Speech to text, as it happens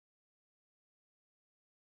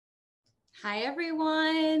Hi,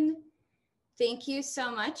 everyone. Thank you so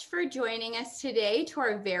much for joining us today to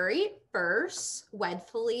our very first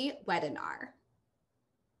Wedfuly webinar.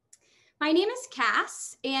 My name is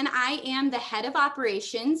Cass, and I am the head of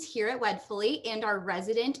operations here at Wedfuly and our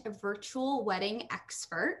resident virtual wedding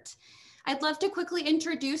expert. I'd love to quickly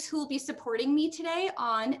introduce who will be supporting me today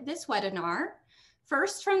on this webinar.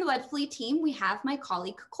 First, from the Wedfuly team, we have my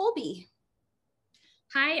colleague, Colby.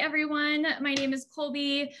 Hi, everyone. My name is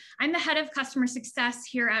Colby. I'm the head of customer success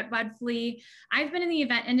here at Wedfuly. I've been in the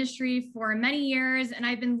event industry for many years, and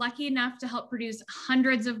I've been lucky enough to help produce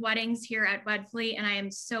hundreds of weddings here at Wedfuly, and I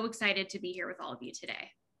am so excited to be here with all of you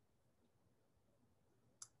today.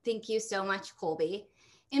 Thank you so much, Colby.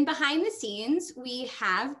 And behind the scenes, we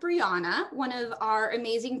have Brianna, one of our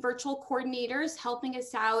amazing virtual coordinators, helping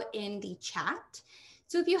us out in the chat.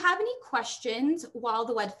 So if you have any questions while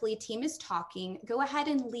the Wedfuly team is talking, go ahead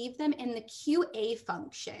and leave them in the QA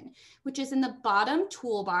function, which is in the bottom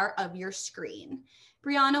toolbar of your screen.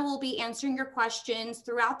 Brianna will be answering your questions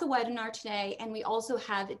throughout the webinar today, and we also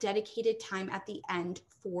have dedicated time at the end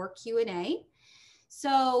for Q&A.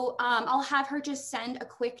 So I'll have her just send a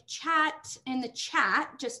quick chat in the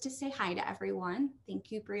chat just to say hi to everyone.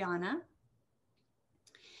 Thank you, Brianna.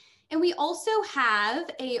 And we also have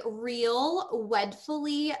a real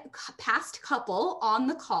Wedfuly past couple on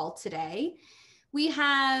the call today. We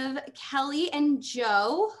have Kelly and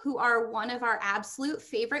Joe, who are one of our absolute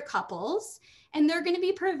favorite couples, and they're going to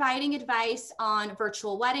be providing advice on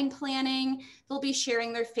virtual wedding planning. They'll be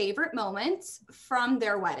sharing their favorite moments from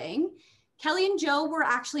their wedding. Kelly and Joe were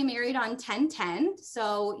actually married on 10/10,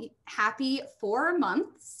 so happy 4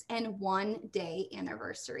 months and 1 day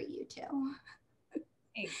anniversary, you two.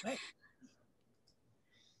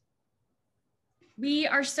 We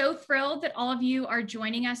are so thrilled that all of you are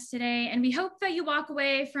joining us today, and we hope that you walk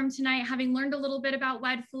away from tonight having learned a little bit about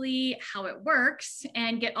Wedfuly, how it works,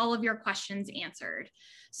 and get all of your questions answered.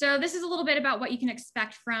 So this is a little bit about what you can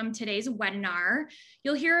expect from today's webinar.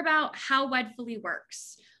 You'll hear about how Wedfuly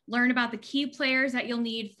works, learn about the key players that you'll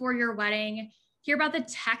need for your wedding, hear about the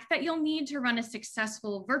tech that you'll need to run a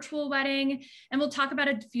successful virtual wedding, and we'll talk about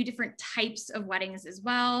a few different types of weddings as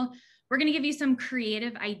well. We're going to give you some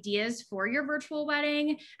creative ideas for your virtual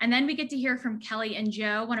wedding. And then we get to hear from Kelly and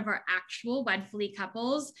Joe, one of our actual Wedfuly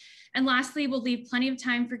couples. And lastly, we'll leave plenty of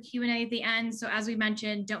time for Q&A at the end. So as we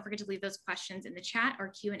mentioned, don't forget to leave those questions in the chat or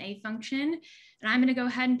Q&A function. And I'm going to go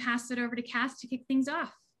ahead and pass it over to Cass to kick things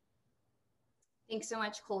off. Thanks so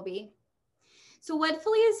much, Colby. So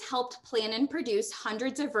Wedfuly has helped plan and produce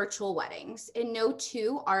hundreds of virtual weddings, and no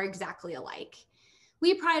two are exactly alike.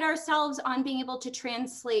 We pride ourselves on being able to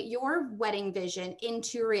translate your wedding vision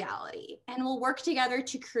into reality, and we'll work together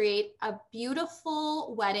to create a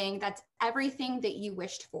beautiful wedding that's everything that you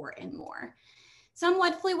wished for and more. Some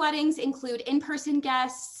Wedfuly weddings include in-person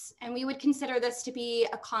guests, and we would consider this to be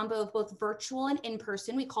a combo of both virtual and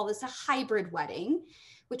in-person. We call this a hybrid wedding,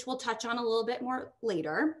 which we'll touch on a little bit more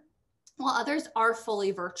later, while others are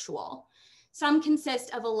fully virtual. Some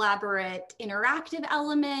consist of elaborate interactive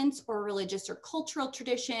elements or religious or cultural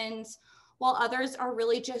traditions, while others are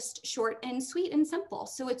really just short and sweet and simple.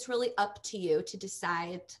 So it's really up to you to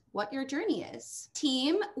decide what your journey is.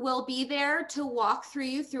 Team will be there to walk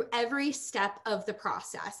you through every step of the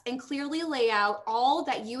process and clearly lay out all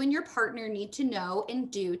that you and your partner need to know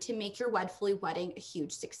and do to make your Wedfuly wedding a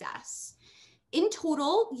huge success. In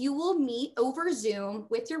total, you will meet over Zoom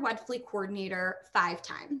with your Wedfuly coordinator 5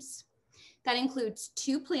 times. That includes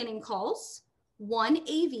 2 planning calls, 1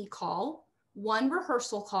 AV call, 1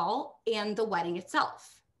 rehearsal call, and the wedding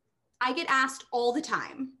itself. I get asked all the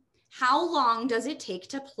time, how long does it take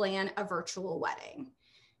to plan a virtual wedding?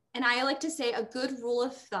 And I like to say a good rule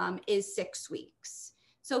of thumb is 6 weeks.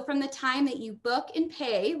 So from the time that you book and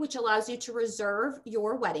pay, which allows you to reserve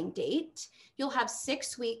your wedding date, you'll have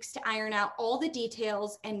 6 weeks to iron out all the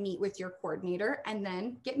details and meet with your coordinator and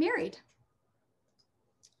then get married.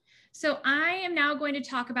 So I am now going to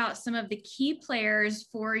talk about some of the key players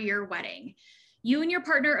for your wedding. You and your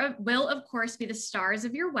partner will, of course, be the stars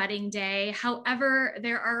of your wedding day. However,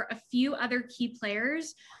 there are a few other key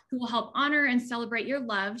players who will help honor and celebrate your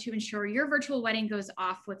love to ensure your virtual wedding goes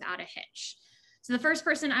off without a hitch. So the first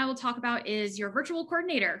person I will talk about is your virtual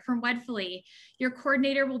coordinator from Wedfuly. Your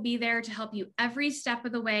coordinator will be there to help you every step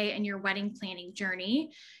of the way in your wedding planning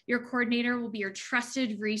journey. Your coordinator will be your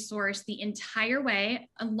trusted resource the entire way,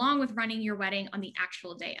 along with running your wedding on the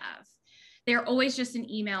actual day of. They're always just an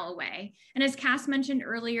email away. And as Cass mentioned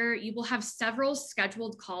earlier, you will have several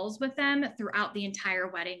scheduled calls with them throughout the entire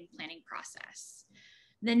wedding planning process.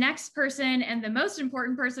 The next person, and the most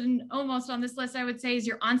important person almost on this list, I would say, is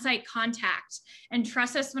your on-site contact. And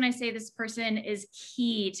trust us when I say this person is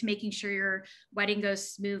key to making sure your wedding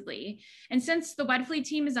goes smoothly. And since the Wedfuly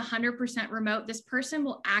team is 100% remote, this person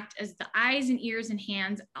will act as the eyes and ears and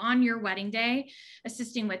hands on your wedding day,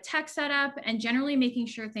 assisting with tech setup and generally making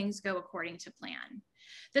sure things go according to plan.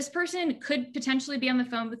 This person could potentially be on the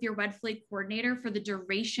phone with your Wedfuly coordinator for the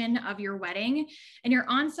duration of your wedding, and your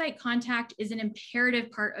on-site contact is an imperative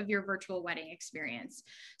part of your virtual wedding experience.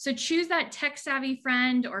 So choose that tech-savvy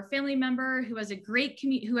friend or family member who has great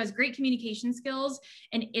communication skills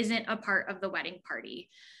and isn't a part of the wedding party.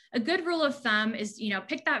 A good rule of thumb is,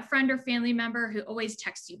 pick that friend or family member who always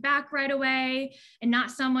texts you back right away and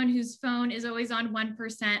not someone whose phone is always on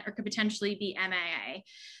 1% or could potentially be MIA.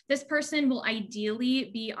 This person will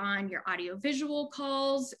ideally be on your audio visual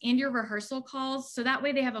calls and your rehearsal calls, so that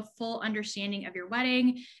way they have a full understanding of your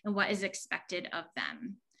wedding and what is expected of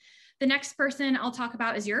them. The next person I'll talk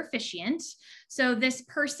about is your officiant. So this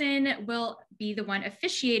person will be the one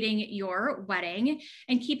officiating your wedding.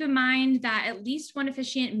 And keep in mind that at least one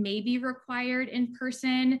officiant may be required in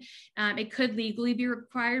person. It could legally be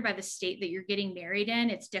required by the state that you're getting married in.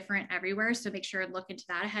 It's different everywhere, so make sure to look into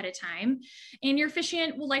that ahead of time. And your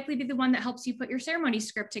officiant will likely be the one that helps you put your ceremony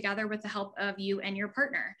script together with the help of you and your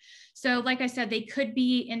partner. So like I said, they could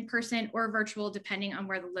be in person or virtual depending on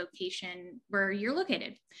where you're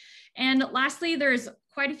located. And lastly, there's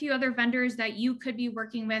quite a few other vendors that you could be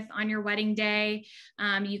working with on your wedding day.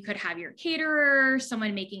 You could have your caterer,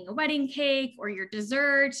 someone making a wedding cake or your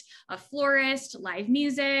dessert, a florist, live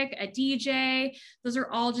music, a DJ. Those are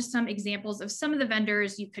all just some examples of some of the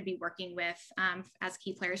vendors you could be working with as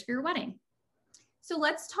key players for your wedding. So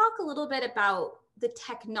let's talk a little bit about the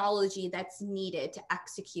technology that's needed to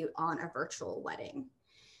execute on a virtual wedding.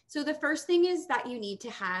 So the first thing is that you need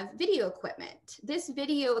to have video equipment. This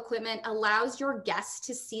video equipment allows your guests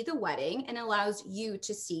to see the wedding and allows you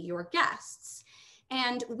to see your guests.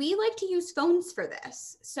 And we like to use phones for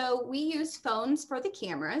this. So we use phones for the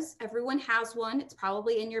cameras. Everyone has one. It's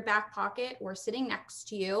probably in your back pocket or sitting next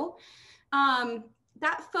to you.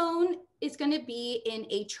 That phone is going to be in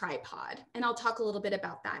a tripod. And I'll talk a little bit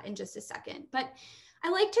about that in just a second. But I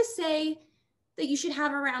like to say that you should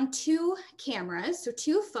have around 2 cameras, so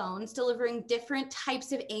 2 phones delivering different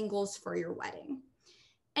types of angles for your wedding.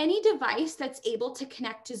 Any device that's able to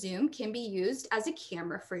connect to Zoom can be used as a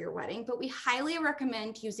camera for your wedding, but we highly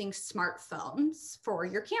recommend using smartphones for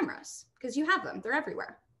your cameras because you have them, they're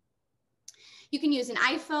everywhere. You can use an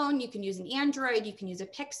iPhone, you can use an Android, you can use a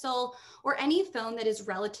Pixel, or any phone that is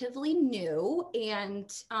relatively new, and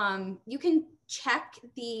you can check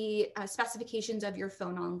the specifications of your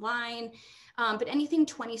phone online, but anything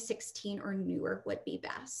 2016 or newer would be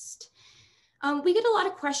best. We get a lot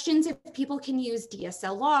of questions if people can use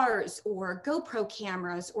DSLRs or GoPro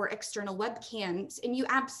cameras or external webcams, and you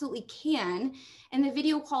absolutely can, and the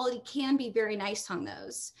video quality can be very nice on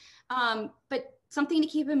those. But something to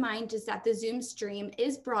keep in mind is that the Zoom stream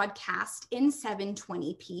is broadcast in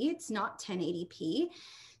 720p, it's not 1080p.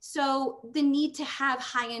 So the need to have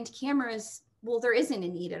high-end cameras, well, there isn't a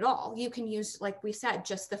need at all. You can use, like we said,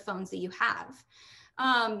 just the phones that you have.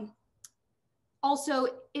 Also,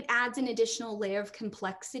 it adds an additional layer of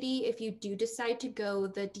complexity if you do decide to go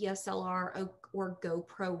the DSLR or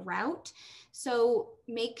GoPro route. So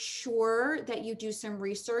make sure that you do some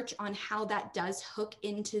research on how that does hook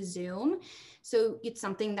into Zoom. So it's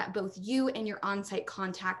something that both you and your on-site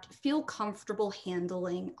contact feel comfortable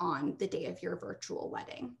handling on the day of your virtual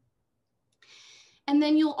wedding. And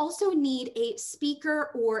then you'll also need a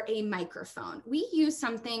speaker or a microphone. We use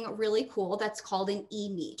something really cool that's called an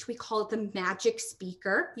e-meet. We call it the Magic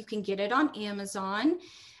Speaker. You can get it on Amazon.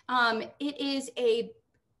 It is a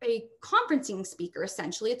conferencing speaker,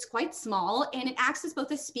 essentially. It's quite small and it acts as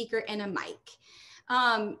both a speaker and a mic.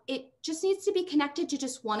 It just needs to be connected to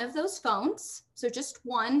just one of those phones. So just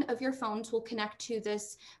one of your phones will connect to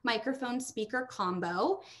this microphone speaker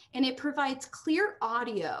combo, and it provides clear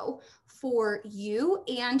audio for you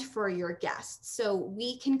and for your guests. So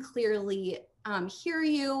we can clearly hear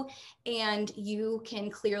you, and you can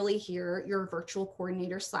clearly hear your virtual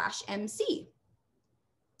coordinator / MC.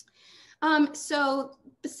 So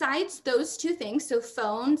besides those 2 things, so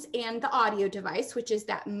phones and the audio device, which is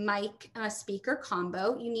that mic speaker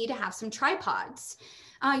combo, you need to have some tripods.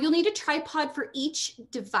 You'll need a tripod for each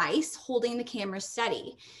device holding the camera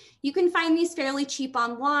steady. You can find these fairly cheap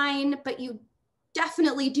online, but you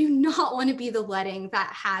definitely do not want to be the wedding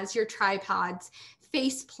that has your tripods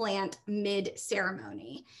face plant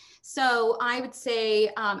mid-ceremony. So I would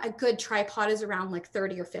say a good tripod is around like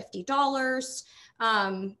 $30 or $50.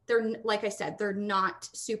 They're, like I said, they're not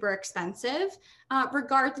super expensive.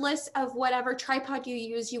 Regardless of whatever tripod you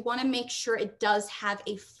use, you want to make sure it does have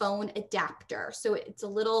a phone adapter. So it's a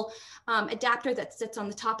little adapter that sits on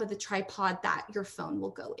the top of the tripod that your phone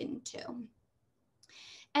will go into.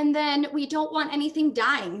 And then we don't want anything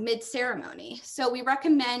dying mid-ceremony. So we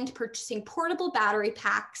recommend purchasing portable battery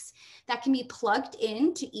packs that can be plugged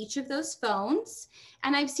into each of those phones.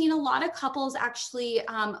 And I've seen a lot of couples actually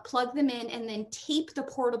plug them in and then tape the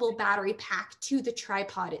portable battery pack to the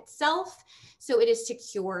tripod itself, so it is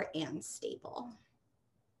secure and stable.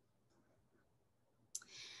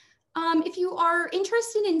 If you are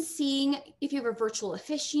interested in seeing if you have a virtual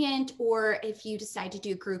officiant or if you decide to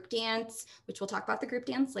do group dance, which we'll talk about the group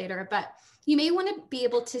dance later, but you may want to be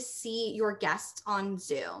able to see your guests on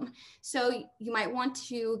Zoom. So you might want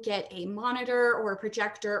to get a monitor or a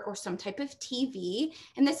projector or some type of TV,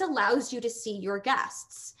 and this allows you to see your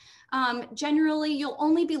guests. Generally, you'll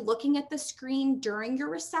only be looking at the screen during your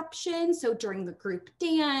reception, so during the group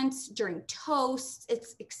dance, during toasts,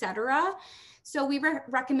 etc. So we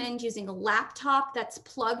recommend using a laptop that's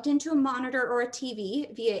plugged into a monitor or a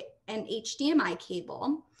TV via an HDMI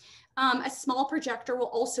cable. A small projector will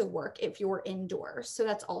also work if you're indoors, so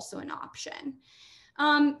that's also an option.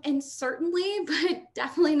 And certainly, but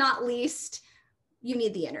definitely not least, you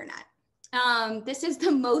need the internet. This is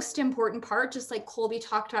the most important part, just like Colby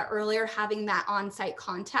talked about earlier, having that on-site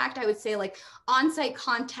contact. I would say like on-site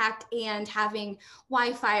contact and having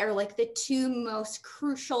Wi-Fi are like the two most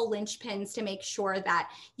crucial linchpins to make sure that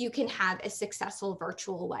you can have a successful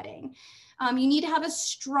virtual wedding. You need to have a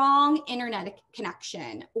strong internet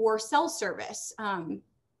connection or cell service.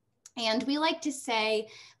 And we like to say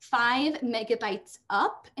 5 megabytes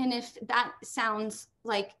up. And if that sounds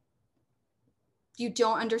like you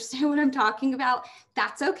don't understand what I'm talking about,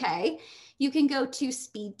 that's okay. You can go to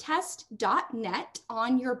speedtest.net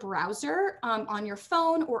on your browser, on your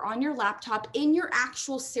phone or on your laptop in your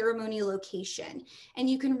actual ceremony location. And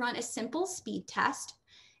you can run a simple speed test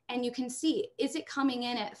and you can see, is it coming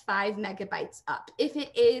in at 5 megabytes up? If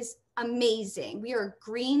it is, amazing. We are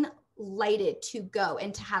green lighted to go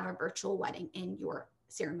and to have a virtual wedding in your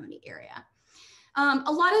ceremony area.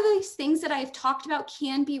 A lot of these things that I've talked about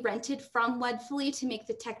can be rented from Wedfuly to make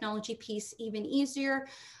the technology piece even easier.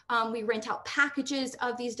 We rent out packages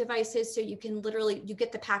of these devices, so you can literally, you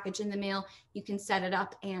get the package in the mail, you can set it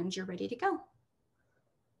up and you're ready to go.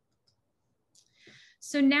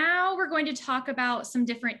 So now we're going to talk about some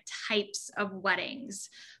different types of weddings.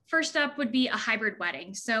 First up would be a hybrid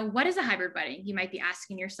wedding. So what is a hybrid wedding? You might be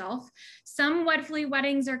asking yourself. Some Wedfuly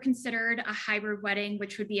weddings are considered a hybrid wedding,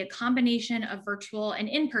 which would be a combination of virtual and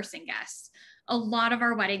in-person guests. A lot of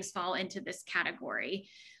our weddings fall into this category.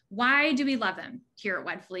 Why do we love them here at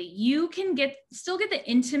Wedfuly? You can still get the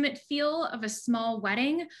intimate feel of a small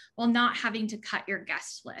wedding while not having to cut your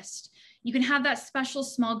guest list. You can have that special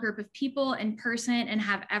small group of people in person and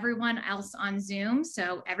have everyone else on Zoom,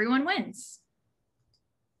 so everyone wins.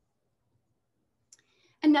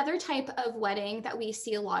 Another type of wedding that we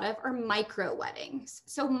see a lot of are micro weddings.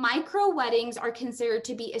 So micro weddings are considered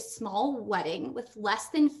to be a small wedding with less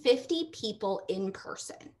than 50 people in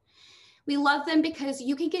person. We love them because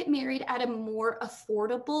you can get married at a more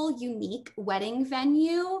affordable, unique wedding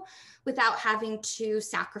venue without having to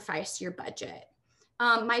sacrifice your budget.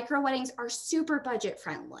 Micro weddings are super budget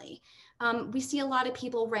friendly. We see a lot of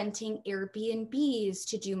people renting Airbnbs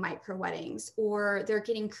to do micro weddings, or they're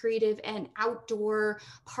getting creative and outdoor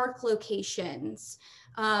park locations.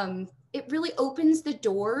 It really opens the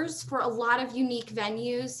doors for a lot of unique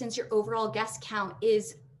venues since your overall guest count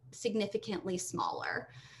is significantly smaller.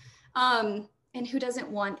 And who doesn't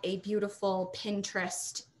want a beautiful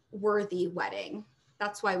Pinterest worthy wedding?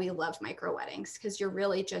 That's why we love micro weddings, because you're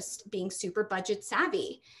really just being super budget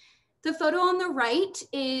savvy. The photo on the right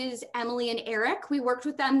is Emily and Eric. We worked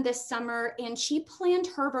with them this summer and she planned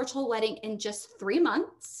her virtual wedding in just 3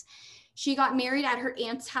 months. She got married at her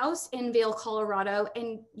aunt's house in Vail, Colorado,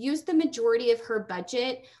 and used the majority of her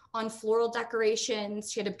budget on floral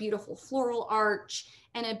decorations. She had a beautiful floral arch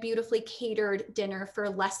and a beautifully catered dinner for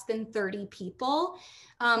less than 30 people.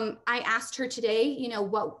 I asked her today, you know,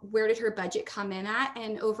 where did her budget come in at?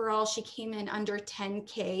 And overall, she came in under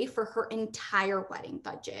 10K for her entire wedding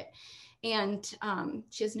budget. And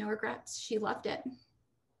she has no regrets. She loved it.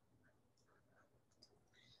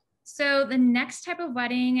 So the next type of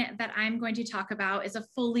wedding that I'm going to talk about is a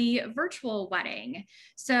fully virtual wedding.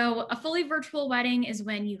 So a fully virtual wedding is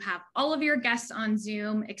when you have all of your guests on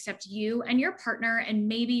Zoom except you and your partner and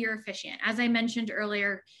maybe your officiant. As I mentioned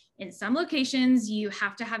earlier, in some locations, you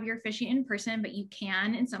have to have your officiant in person, but you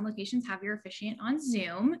can, in some locations, have your officiant on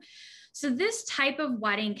Zoom. So this type of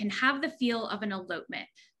wedding can have the feel of an elopement,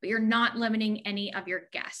 but you're not limiting any of your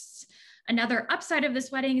guests. Another upside of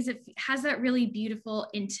this wedding is it has that really beautiful,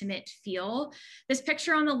 intimate feel. This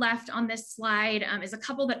picture on the left on this slide is a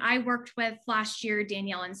couple that I worked with last year,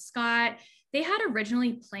 Danielle and Scott. They had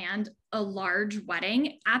originally planned a large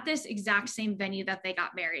wedding at this exact same venue that they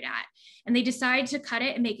got married at. And they decided to cut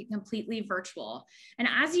it and make it completely virtual. And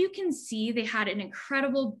as you can see, they had an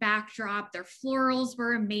incredible backdrop. Their florals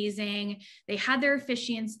were amazing. They had their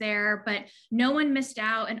officiants there, but no one missed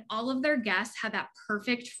out. And all of their guests had that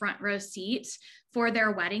perfect front row seat for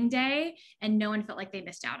their wedding day. And no one felt like they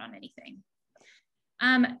missed out on anything.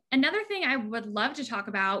 Another thing I would love to talk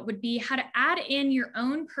about would be how to add in your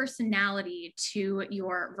own personality to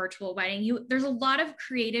your virtual wedding. There's a lot of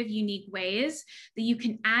creative, unique ways that you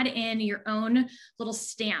can add in your own little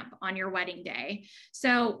stamp on your wedding day.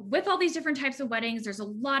 So with all these different types of weddings, there's a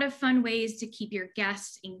lot of fun ways to keep your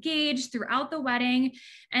guests engaged throughout the wedding.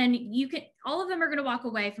 And all of them are going to walk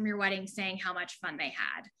away from your wedding saying how much fun they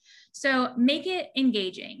had. So make it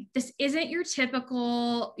engaging. This isn't your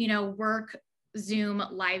typical, work Zoom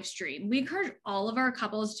live stream. We encourage all of our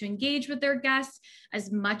couples to engage with their guests as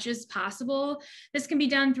much as possible. This can be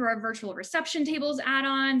done through our virtual reception tables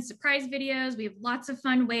add-on, surprise videos. We have lots of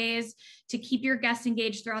fun ways to keep your guests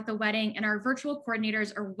engaged throughout the wedding, and our virtual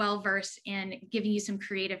coordinators are well-versed in giving you some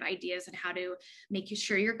creative ideas on how to make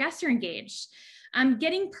sure your guests are engaged.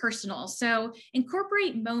 Getting personal. So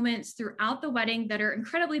incorporate moments throughout the wedding that are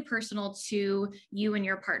incredibly personal to you and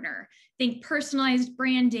your partner. Think personalized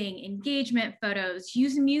branding, engagement photos,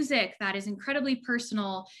 use music that is incredibly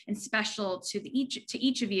personal and special to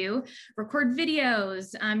each of you. Record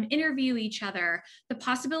videos, interview each other. The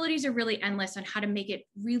possibilities are really endless on how to make it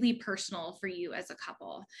really personal for you as a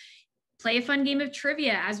couple. Play a fun game of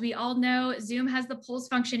trivia. As we all know, Zoom has the polls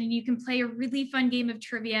function and you can play a really fun game of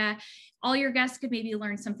trivia. All your guests could maybe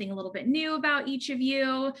learn something a little bit new about each of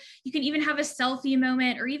you. You can even have a selfie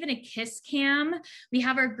moment or even a kiss cam. We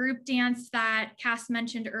have our group dance that Cass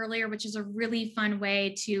mentioned earlier, which is a really fun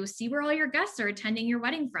way to see where all your guests are attending your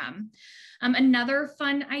wedding from. Another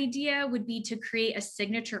fun idea would be to create a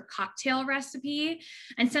signature cocktail recipe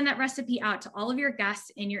and send that recipe out to all of your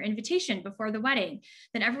guests in your invitation before the wedding.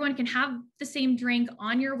 Then everyone can have the same drink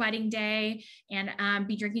on your wedding day and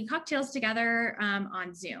be drinking cocktails together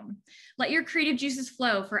on Zoom. Let your creative juices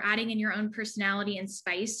flow for adding in your own personality and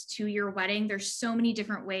spice to your wedding. There's so many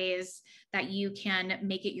different ways that you can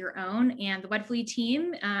make it your own, and the Wedfuly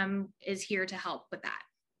team is here to help with that.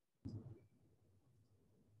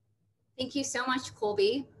 Thank you so much,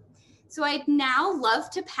 Colby. So I'd now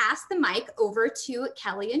love to pass the mic over to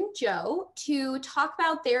Kelly and Joe to talk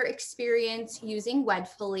about their experience using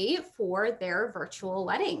Wedfuly for their virtual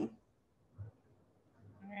wedding.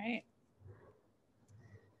 All right.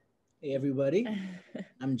 Hey, everybody.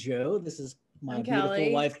 I'm Joe. This is my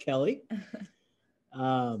beautiful wife, Kelly.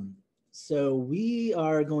 So we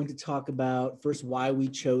are going to talk about first why we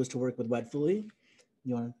chose to work with Wedfuly.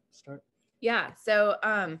 You want to start? Yeah. So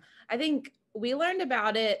I think we learned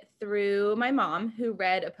about it through my mom, who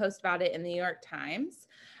read a post about it in the New York Times.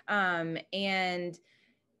 And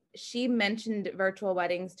she mentioned virtual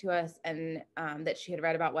weddings to us and that she had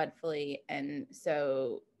read about Wedfuly. And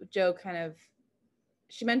so Joe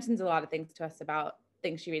she mentions a lot of things to us about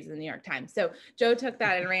things she reads in the New York Times. So Joe took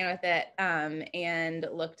that and ran with it and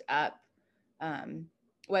looked up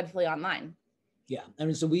Wedfuly online. Yeah, I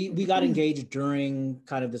mean, so we got engaged during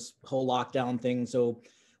kind of this whole lockdown thing. So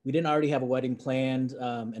we didn't already have a wedding planned.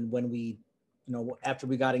 And when we, after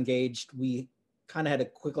we got engaged, we kind of had a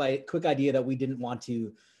quick idea that we didn't want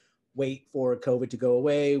to wait for COVID to go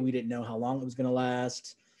away. We didn't know how long it was going to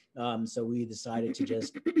last. So we decided to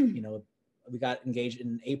just, we got engaged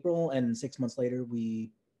in April, and 6 months later,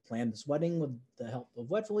 we planned this wedding with the help of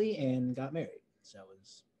Wedfuly and got married. So it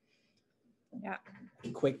was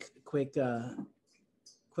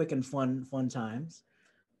quick and fun times.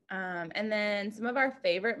 And then some of our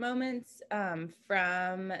favorite moments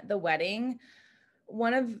from the wedding.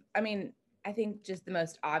 I think just the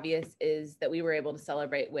most obvious is that we were able to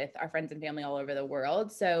celebrate with our friends and family all over the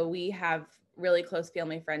world. So we have really close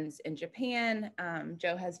family friends in Japan.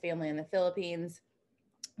 Joe has family in the Philippines.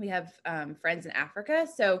 We have friends in Africa.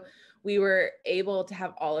 So we were able to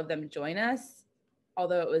have all of them join us,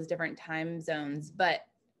 although it was different time zones, but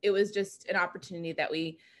it was just an opportunity that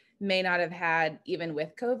we may not have had, even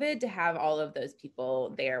with COVID, to have all of those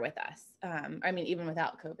people there with us. I mean, even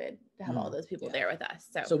without COVID, to have all those people there with us.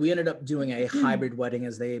 So we ended up doing a hybrid wedding,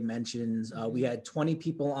 as they mentioned. We had 20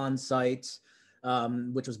 people on site,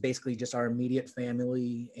 which was basically just our immediate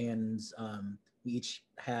family. And we each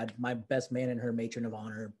had my best man and her matron of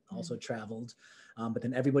honor also traveled. But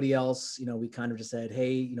then everybody else, you know, we kind of just said,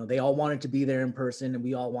 hey, you know, they all wanted to be there in person and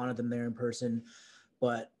we all wanted them there in person.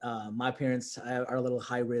 But my parents are a little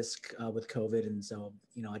high risk with COVID. And so,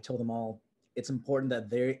 you know, I told them all, it's important that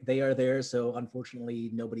they are there. So unfortunately,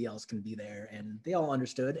 nobody else can be there. And they all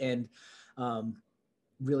understood and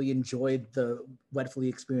really enjoyed the Wedfuly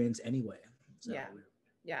experience anyway. So,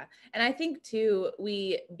 yeah. And I think too,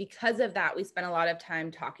 because of that, we spent a lot of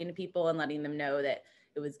time talking to people and letting them know that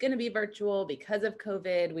it was going to be virtual because of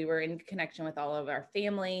COVID. We were in connection with all of our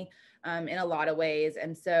family in a lot of ways.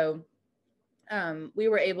 And so we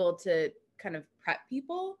were able to kind of prep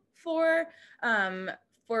people for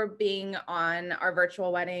being on our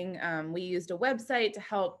virtual wedding. We used a website to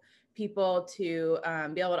help people to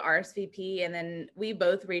be able to RSVP. And then we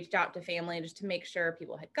both reached out to family just to make sure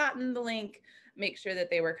people had gotten the link, make sure that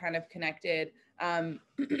they were kind of connected. And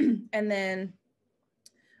then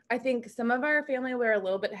I think some of our family were a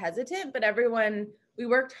little bit hesitant, but we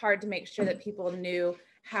worked hard to make sure that people knew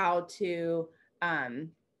how to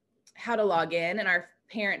log in, and our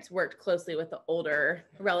parents worked closely with the older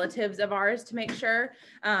relatives of ours to make sure.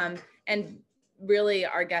 And really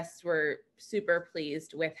our guests were super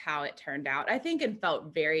pleased with how it turned out, I think, and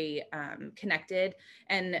felt very connected,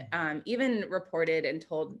 and even reported and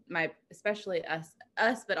told especially us,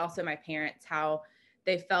 but also my parents, how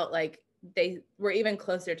they felt like they were even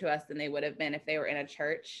closer to us than they would have been if they were in a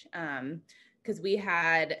church. Because we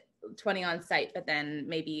had 20 on site, but then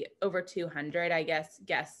maybe over 200, I guess,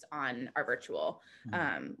 guests on our virtual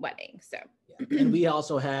wedding. So, and we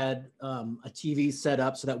also had a TV set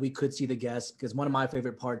up so that we could see the guests, because one of my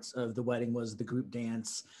favorite parts of the wedding was the group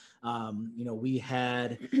dance. You know, we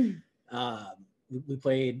had, we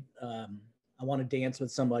played I Want to Dance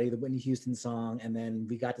with Somebody, the Whitney Houston song, and then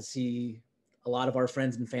we got to see a lot of our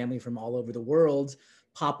friends and family from all over the world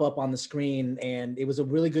pop up on the screen. And it was a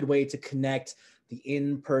really good way to connect the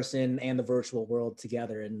in-person and the virtual world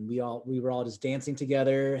together. And we were all just dancing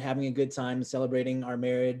together, having a good time, celebrating our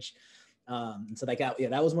marriage. And so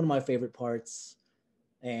that was one of my favorite parts.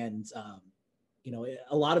 And, you know,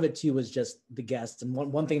 a lot of it too was just the guests. And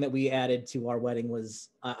one thing that we added to our wedding was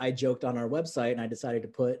I joked on our website, and I decided to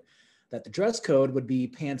put that the dress code would be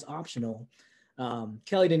pants optional.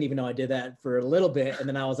 Kelly didn't even know I did that for a little bit. And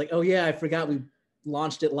then I was like, oh yeah, I forgot we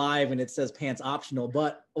launched it live and it says pants optional.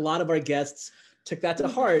 But a lot of our guests took that to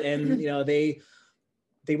heart, and you know, they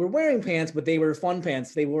were wearing pants, but they were fun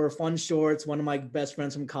pants. They wore fun shorts. One of my best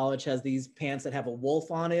friends from college has these pants that have a wolf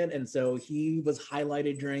on it, and so he was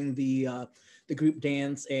highlighted during the group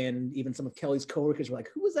dance. And even some of Kelly's coworkers were like,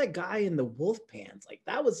 "Who was that guy in the wolf pants? Like,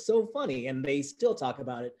 that was so funny." And they still talk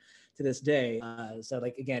about it to this day. So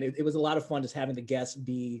like, again, it was a lot of fun just having the guests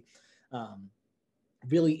be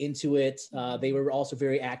really into it. They were also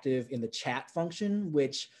very active in the chat function,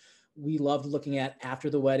 which we loved looking at after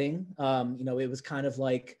the wedding. You know, it was kind of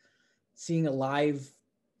like seeing a live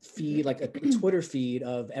feed, like a Twitter feed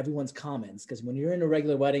of everyone's comments. Because when you're in a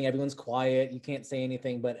regular wedding, everyone's quiet, you can't say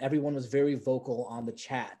anything, but everyone was very vocal on the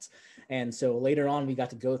chat. And so later on, we got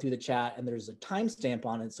to go through the chat, and there's a timestamp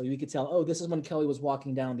on it. So you could tell, oh, this is when Kelly was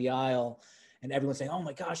walking down the aisle, and everyone's saying, oh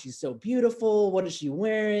my gosh, she's so beautiful. What is she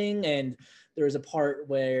wearing? And there was a part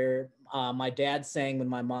where my dad sang when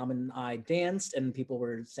my mom and I danced, and people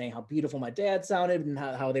were saying how beautiful my dad sounded and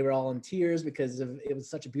how they were all in tears because it was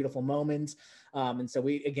such a beautiful moment. And so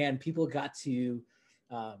people got to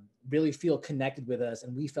really feel connected with us,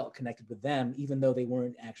 and we felt connected with them, even though they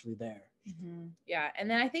weren't actually there. Mm-hmm. Yeah. And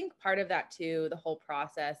then I think part of that too, the whole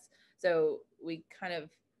process. So we kind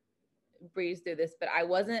of breezed through this, but I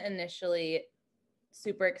wasn't initially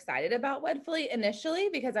super excited about Wedfuly initially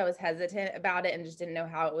because I was hesitant about it and just didn't know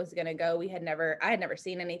how it was going to go. I had never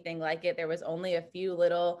seen anything like it. There was only a few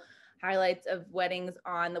little highlights of weddings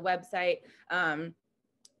on the website.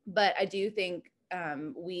 But I do think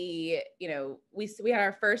we had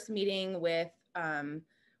our first meeting with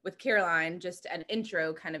Caroline, just an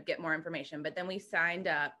intro, kind of get more information, but then we signed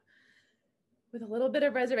up with a little bit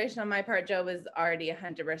of reservation on my part. Joe was already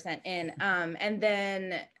 100%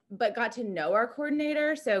 in, but got to know our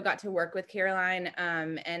coordinator. So got to work with Caroline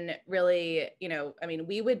and really,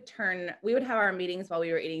 we would have our meetings while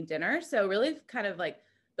we were eating dinner. So really kind of like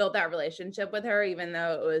built that relationship with her, even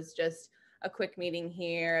though it was just a quick meeting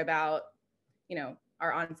here about,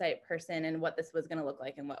 our on-site person and what this was going to look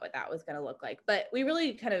like and what that was going to look like. But we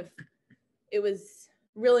really it was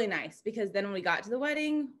really nice because then when we got to the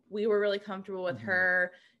wedding, we were really comfortable with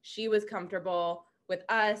her. She was comfortable with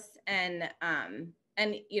us. And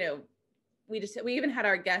you know, we even had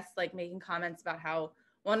our guests like making comments about how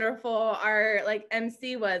wonderful our like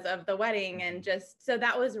MC was of the wedding. And just, so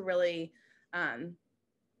that was really,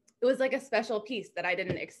 it was like a special piece that I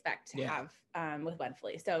didn't expect to have with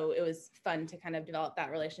Wedfuly. So it was fun to kind of develop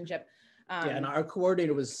that relationship. And our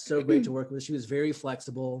coordinator was so great to work with. She was very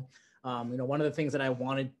flexible. You know, one of the things that I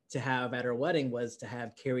wanted to have at our wedding was to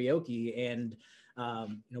have karaoke. And,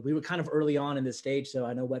 you know, we were kind of early on in this stage. So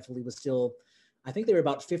I know Wedfuly was still, I think they were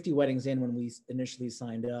about 50 weddings in when we initially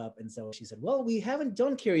signed up. And so she said, well, we haven't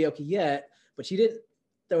done karaoke yet, but she didn't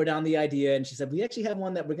throw down the idea. And she said, we actually have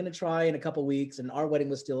one that we're going to try in a couple of weeks. And our wedding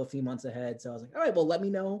was still a few months ahead. So I was like, all right, well, let me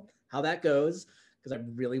know how that goes, because I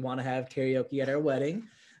really want to have karaoke at our wedding.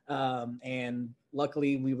 And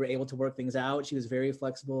luckily we were able to work things out. She was very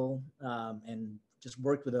flexible, and just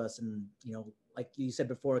worked with us. And, you know, like you said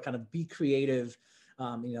before, kind of be creative,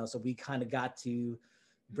 you know, so we kind of got to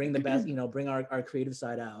bring the best, you know, bring our creative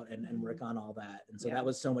side out and work on all that. And so that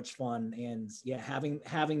was so much fun. And yeah,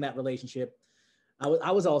 having that relationship,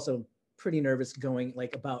 I was also pretty nervous going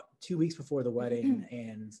like about 2 weeks before the wedding.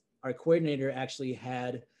 And our coordinator actually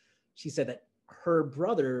she said that her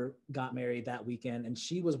brother got married that weekend and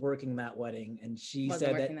she was working that wedding. And she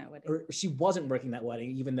said that she wasn't working that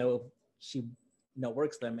wedding, even though she, you know,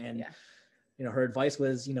 works them. And, you know, her advice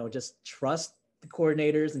was, you know, just trust the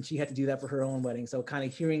coordinators, and she had to do that for her own wedding. So kind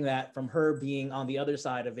of hearing that from her being on the other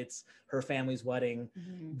side of her family's wedding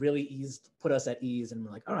really put us at ease. And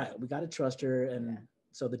we're like, all right, we got to trust her. And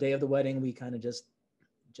so the day of the wedding, we kind of just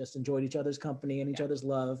enjoyed each other's company and each other's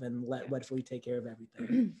love and let Wedfuly take care of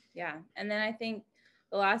everything. Yeah. And then I think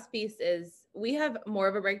the last piece is we have more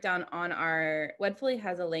of a breakdown on our, Wedfuly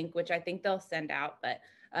has a link, which I think they'll send out, but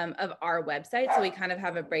of our website. So we kind of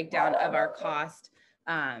have a breakdown of our cost,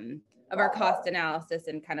 analysis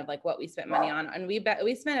and kind of like what we spent money on. And we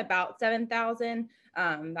spent about $7,000.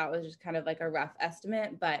 That was just kind of like a rough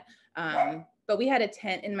estimate, but we had a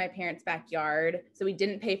tent in my parents' backyard. So we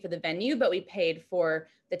didn't pay for the venue, but we paid for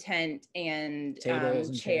the tent and tables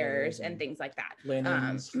and chairs and things like that.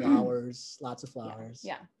 Linens, flowers, lots of flowers.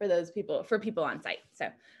 Yeah. For people on site. So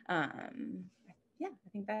I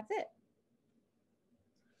think that's it.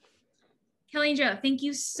 Kelly and Joe, thank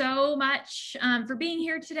you so much for being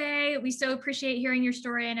here today. We so appreciate hearing your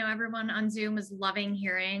story. I know everyone on Zoom is loving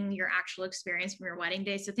hearing your actual experience from your wedding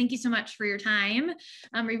day. So thank you so much for your time.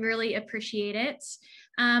 We really appreciate it.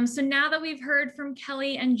 So now that we've heard from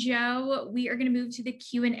Kelly and Joe, we are going to move to the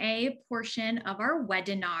Q&A portion of our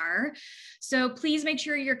WEDinar. So please make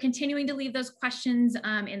sure you're continuing to leave those questions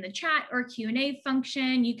in the chat or Q&A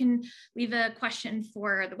function. You can leave a question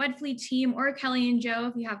for the Wedfuly team or Kelly and Joe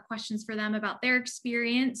if you have questions for them about their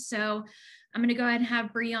experience. So I'm going to go ahead and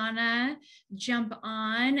have Brianna jump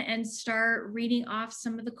on and start reading off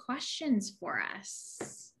some of the questions for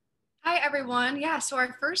us. Hi, everyone. Yeah, so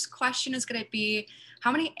our first question is going to be,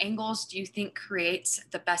 how many angles do you think creates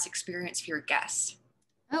the best experience for your guests?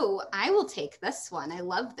 Oh, I will take this one. I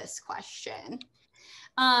love this question.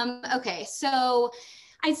 Okay, so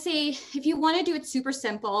I'd say if you want to do it super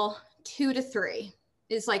simple, 2 to 3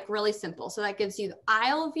 is like really simple. So that gives you the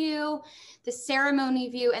aisle view, the ceremony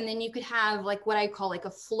view, and then you could have like what I call like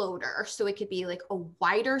a floater. So it could be like a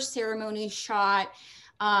wider ceremony shot.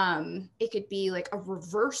 It could be like a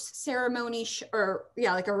reverse ceremony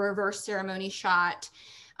like a reverse ceremony shot.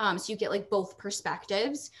 So you get like both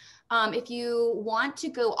perspectives. If you want to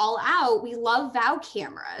go all out, we love vow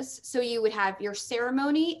cameras. So you would have your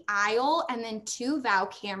ceremony aisle and then 2 vow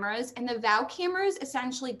cameras, and the vow cameras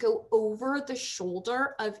essentially go over the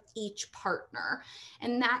shoulder of each partner.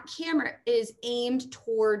 And that camera is aimed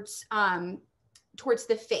towards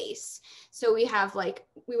the face. So we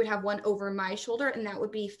would have one over my shoulder, and that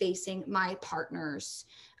would be facing my partner's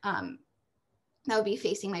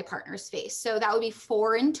face. So that would be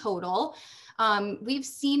 4 in total. We've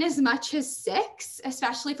seen as much as 6,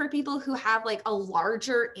 especially for people who have like a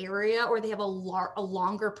larger area or they have a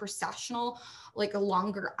longer processional, like a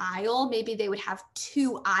longer aisle. Maybe they would have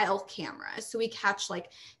 2 aisle cameras. So we catch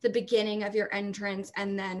like the beginning of your entrance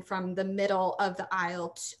and then from the middle of the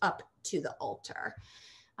aisle up to the altar.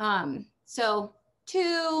 So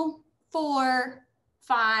 2, 4,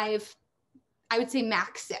 5, I would say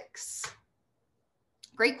max 6.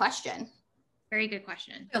 Great question. Very good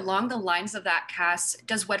question. Along the lines of that, Cass,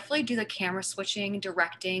 does Wedfuly do the camera switching,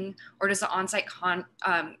 directing, or does the on-site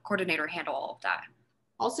coordinator handle all of that?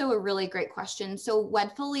 Also a really great question. So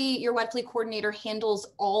Wedfuly, your Wedfuly coordinator handles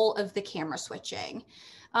all of the camera switching.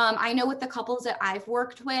 I know with the couples that I've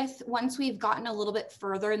worked with, once we've gotten a little bit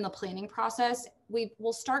further in the planning process,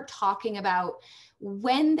 we'll start talking about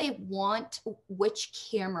when they want which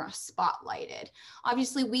camera spotlighted.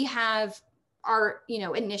 Obviously, we have our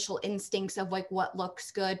initial instincts of like what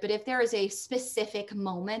looks good, but if there is a specific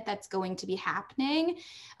moment that's going to be happening,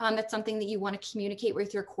 that's something that you want to communicate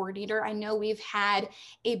with your coordinator. I know we've had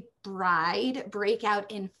a bride break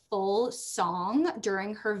out in full song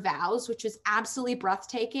during her vows, which was absolutely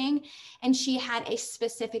breathtaking, and she had a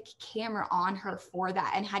specific camera on her for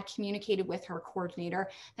that and had communicated with her coordinator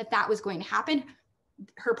that was going to happen.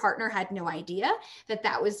 Her partner had no idea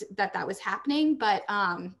that was happening, but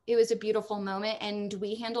it was a beautiful moment, and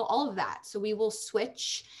we handle all of that. So we will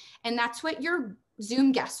switch, and that's what your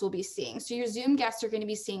Zoom guests will be seeing. So your Zoom guests are going to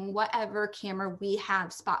be seeing whatever camera we have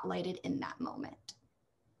spotlighted in that moment.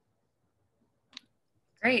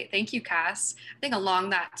 Great, thank you, Cass. I think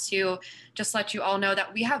along that too, just let you all know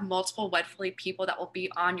that we have multiple Wedfuly people that will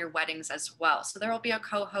be on your weddings as well. So there will be a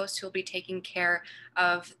co-host who will be taking care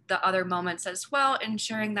of the other moments as well,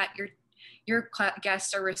 ensuring that your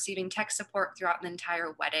guests are receiving tech support throughout the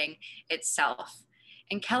entire wedding itself.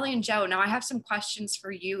 And Kelly and Joe, now I have some questions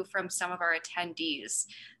for you from some of our attendees.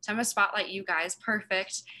 So I'm gonna spotlight you guys,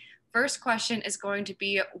 perfect. First question is going to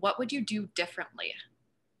be, what would you do differently?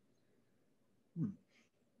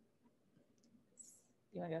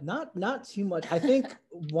 Not too much. I think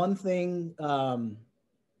one thing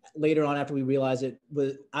later on after we realized it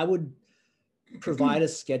was I would provide a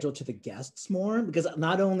schedule to the guests more, because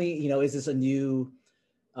not only is this a new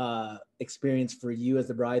experience for you as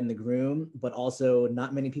the bride and the groom, but also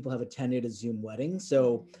not many people have attended a Zoom wedding.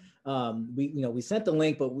 So we sent the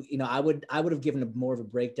link, but I would have given more of a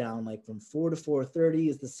breakdown, like from 4 to 4:30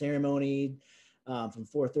 is the ceremony. From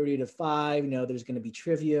 4:30 to 5, there's going to be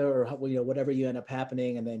trivia or whatever you end up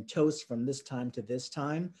happening, and then toast from this time to this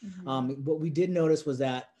time. Mm-hmm. What we did notice was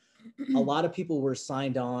that a lot of people were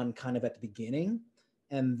signed on kind of at the beginning,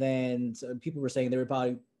 and then people were saying there were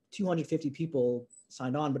about 250 people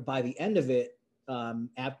signed on, but by the end of it,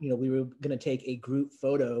 we were going to take a group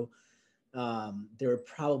photo. There were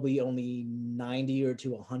probably only 90 or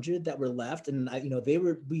to 100 that were left, and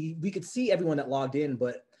we could see everyone that logged in,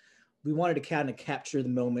 but we wanted to kind of capture the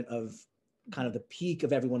moment of kind of the peak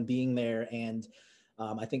of everyone being there. And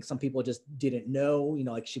I think some people just didn't know,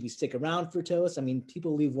 like, should we stick around for toast? I mean,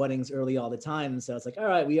 people leave weddings early all the time. So it's like, all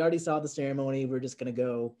right, we already saw the ceremony. We're just going to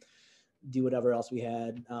go do whatever else we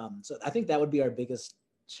had. So I think that would be our biggest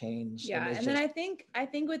change. Yeah. And then I think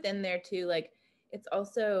within there too, like, it's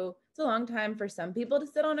a long time for some people to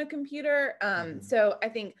sit on a computer. So I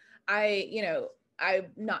think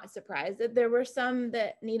I'm not surprised that there were some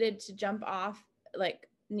that needed to jump off like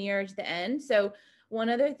near to the end. So one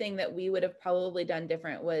other thing that we would have probably done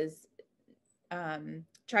different was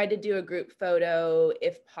tried to do a group photo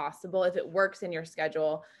if possible, if it works in your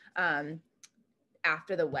schedule,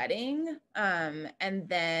 after the wedding. And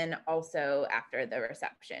then also after the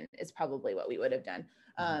reception is probably what we would have done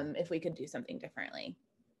if we could do something differently.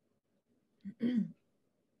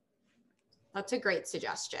 That's a great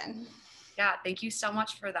suggestion. Yeah, thank you so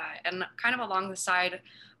much for that. And kind of along the side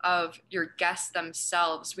of your guests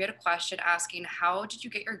themselves, we had a question asking, how did you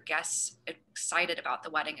get your guests excited about the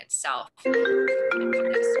wedding itself?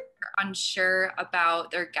 Unsure about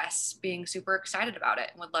their guests being super excited about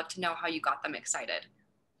it, and would love to know how you got them excited.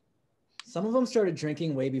 Some of them started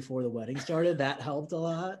drinking way before the wedding started. That helped a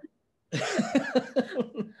lot.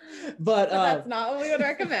 But that's not what we would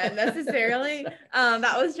recommend necessarily.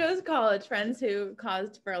 That was Joe's college friends who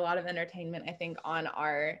caused for a lot of entertainment, I think, on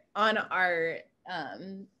our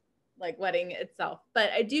like wedding itself.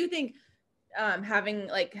 But I do think having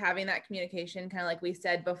that communication, kind of like we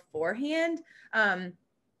said beforehand, and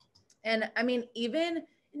I mean,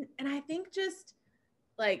 and I think just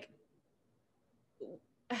like,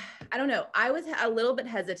 I don't know, I was a little bit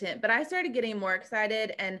hesitant, but I started getting more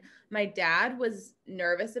excited, and my dad was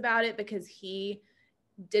nervous about it because he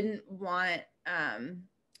didn't want,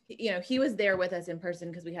 he was there with us in person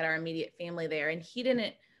because we had our immediate family there, and he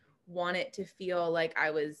didn't want it to feel like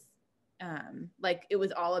I was, like it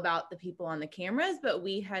was all about the people on the cameras, but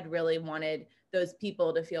we had really wanted those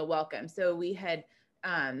people to feel welcome. So we had,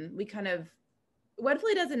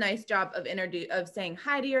 Wedfuly does a nice job of saying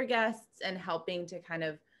hi to your guests and helping to kind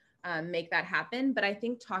of make that happen. But I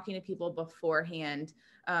think talking to people beforehand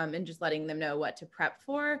and just letting them know what to prep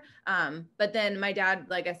for. But then my dad,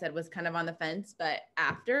 like I said, was kind of on the fence. But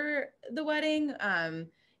after the wedding,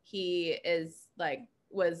 he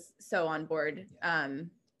was so on board.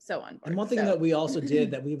 so on board. And one thing that we also did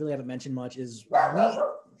that we really haven't mentioned much is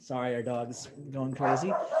sorry, our dog's going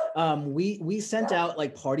crazy. We sent out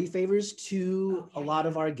like party favors to a lot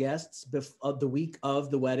of our guests of the week of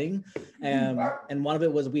the wedding. And one of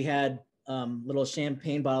it was we had little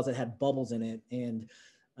champagne bottles that had bubbles in it. And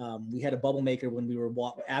we had a bubble maker when we were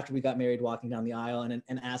after we got married, walking down the aisle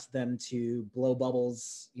and asked them to blow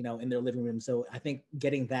bubbles, in their living room. So I think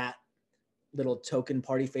getting that little token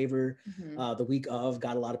party favor the week of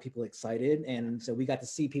got a lot of people excited. And so we got to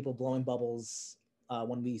see people blowing bubbles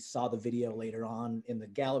when we saw the video later on in the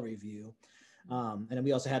gallery view. And then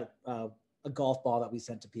we also had a golf ball that we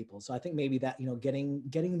sent to people. So I think maybe that,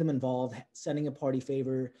 getting them involved, sending a party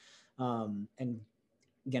favor, and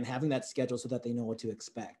again, having that schedule so that they know what to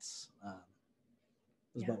expect is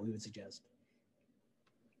what we would suggest.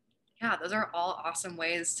 Yeah, those are all awesome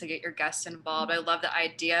ways to get your guests involved. I love the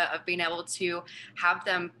idea of being able to have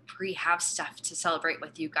them have stuff to celebrate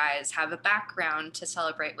with you guys, have a background to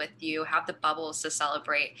celebrate with you, have the bubbles to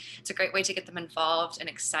celebrate. It's a great way to get them involved and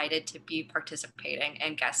excited to be participating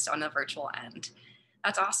and guests on the virtual end.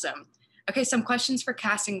 That's awesome. Okay, some questions for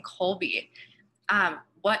Cass and Colby.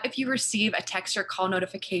 What if you receive a text or call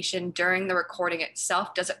notification during the recording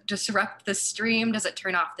itself? Does it disrupt the stream? Does it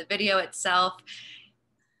turn off the video itself?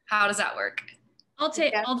 How does that work? I'll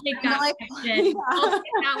take that question. I'll take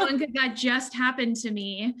that one because that just happened to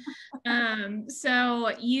me.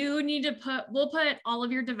 So you need to we'll put all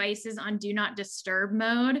of your devices on do not disturb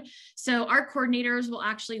mode. So our coordinators will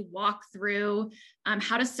actually walk through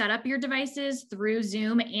how to set up your devices through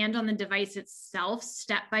Zoom and on the device itself,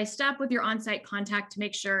 step by step with your on-site contact to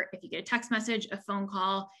make sure if you get a text message, a phone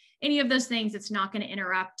call, any of those things, it's not going to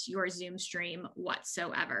interrupt your Zoom stream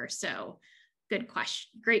whatsoever. So good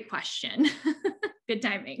question. Great question. Good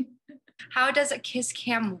timing. How does a kiss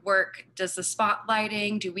cam work? Does the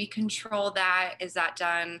spotlighting, do we control that? Is that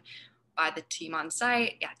done by the team on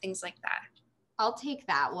site? Yeah, things like that. I'll take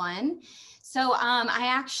that one. So I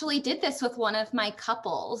actually did this with one of my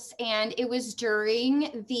couples, and it was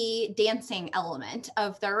during the dancing element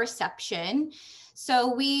of the reception.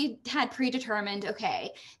 So we had predetermined,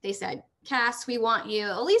 okay, they said, Cass, we want you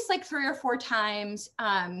at least like 3 or 4 times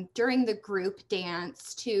during the group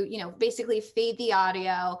dance to, basically fade the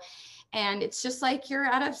audio. And it's just like you're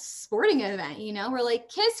at a sporting event, we're like,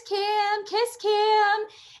 kiss cam, kiss cam.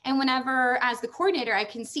 And whenever, as the coordinator, I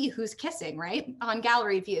can see who's kissing, right, on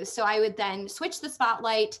gallery view. So I would then switch the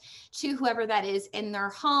spotlight to whoever that is in their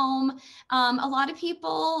home. A lot of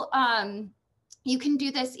people, you can do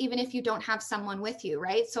this even if you don't have someone with you,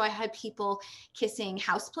 right? So I had people kissing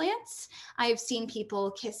houseplants. I've seen people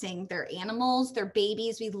kissing their animals, their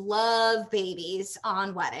babies. We love babies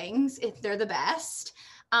on weddings. They're the best.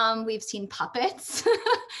 We've seen puppets.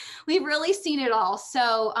 We've really seen it all.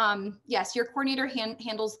 So yes, your coordinator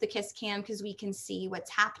handles the kiss cam because we can see what's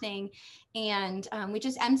happening, and we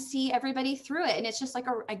just MC everybody through it. And it's just like,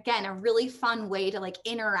 again, a really fun way to like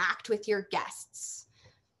interact with your guests.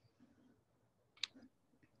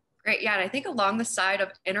 Great. Yeah. And I think along the side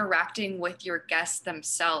of interacting with your guests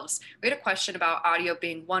themselves, we had a question about audio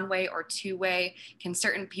being one way or two way. Can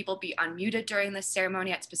certain people be unmuted during the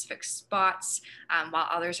ceremony at specific spots while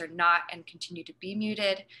others are not and continue to be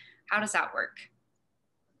muted? How does that work?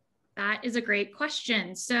 That is a great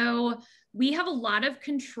question. So we have a lot of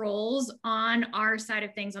controls on our side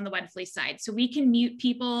of things on the Wedfuly side. So we can mute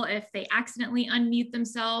people if they accidentally unmute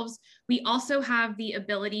themselves. We also have the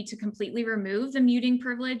ability to completely remove the muting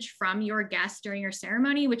privilege from your guest during your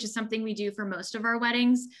ceremony, which is something we do for most of our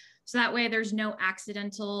weddings. So that way there's no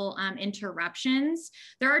accidental interruptions.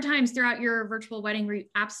 There are times throughout your virtual wedding where you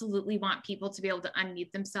absolutely want people to be able to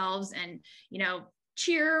unmute themselves and,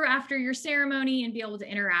 cheer after your ceremony and be able to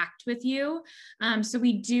interact with you. So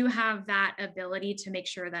we do have that ability to make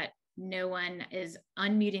sure that no one is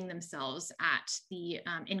unmuting themselves at the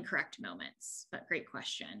incorrect moments. But great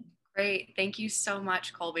question. Great. Thank you so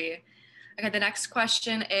much, Colby. Okay, the next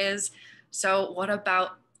question is, so what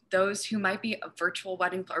about those who might be a virtual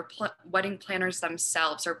wedding or wedding planners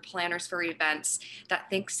themselves or planners for events that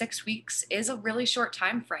think 6 weeks is a really short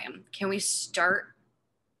time frame? Can we start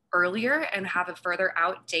earlier and have a further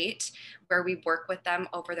out date where we work with them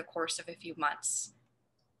over the course of a few months?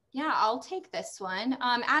 Yeah, I'll take this one.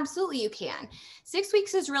 Absolutely, you can. 6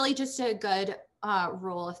 weeks is really just a good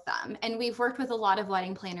rule of thumb. And we've worked with a lot of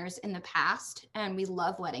wedding planners in the past, and we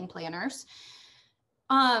love wedding planners.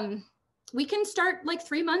 We can start like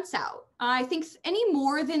 3 months out. I think any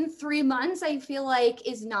more than 3 months, I feel like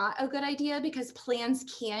is not a good idea because plans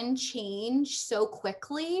can change so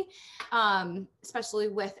quickly, especially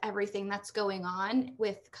with everything that's going on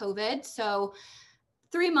with COVID. So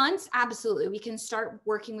 3 months, absolutely. We can start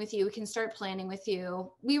working with you. We can start planning with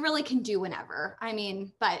you. We really can do whenever. I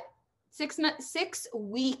mean, but 6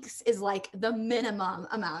 weeks is like the minimum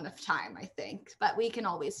amount of time, I think, but we can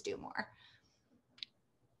always do more.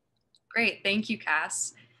 Great, thank you,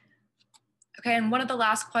 Cass. Okay, and one of the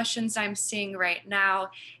last questions I'm seeing right now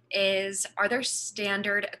is, are there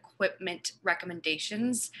standard equipment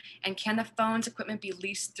recommendations? And can the phone's equipment be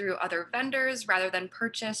leased through other vendors rather than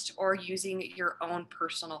purchased or using your own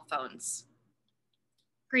personal phones?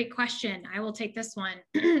 Great question. I will take this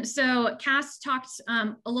one. So Cass talked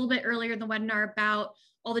a little bit earlier in the webinar about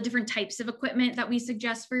all the different types of equipment that we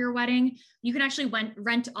suggest for your wedding. You can actually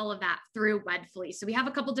rent all of that through Wedfuly. So we have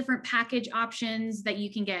a couple different package options that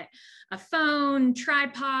you can get: a phone,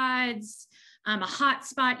 tripods, a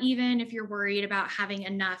hotspot, even if you're worried about having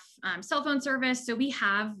enough cell phone service. So we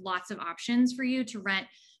have lots of options for you to rent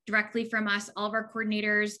directly from us. All of our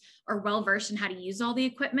coordinators are well-versed in how to use all the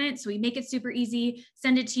equipment. So we make it super easy,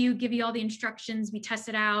 send it to you, give you all the instructions, we test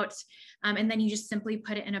it out, and then you just simply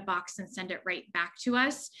put it in a box and send it right back to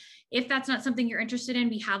us. If that's not something you're interested in,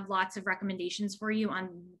 we have lots of recommendations for you on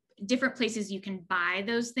different places you can buy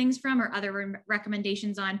those things from, or other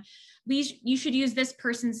recommendations on, you should use this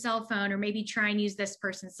person's cell phone, or maybe try and use this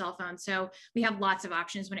person's cell phone. So we have lots of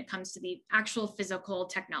options when it comes to the actual physical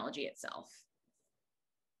technology itself.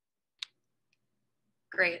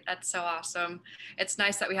 Great, that's so awesome. It's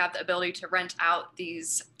nice that we have the ability to rent out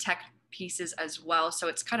these tech pieces as well. So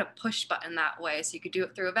it's kind of push button that way. So you could do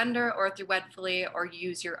it through a vendor or through Wedfuly, or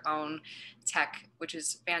use your own tech, which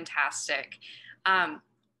is fantastic.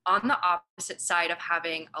 On the opposite side of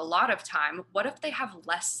having a lot of time, what if they have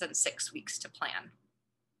less than 6 weeks to plan?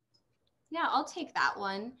 Yeah, I'll take that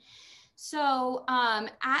one. So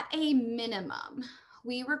at a minimum,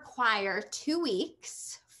 we require 2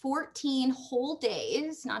 weeks, 14 whole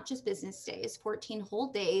days, not just business days, 14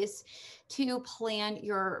 whole days to plan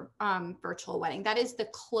your virtual wedding. That is the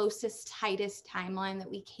closest, tightest timeline that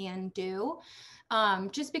we can do.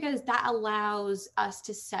 Just because that allows us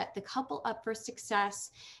to set the couple up for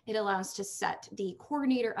success. It allows to set the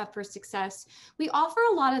coordinator up for success. We offer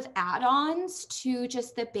a lot of add-ons to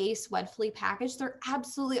just the base Wedfuly package. They're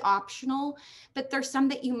absolutely optional, but there's some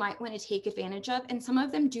that you might want to take advantage of. And some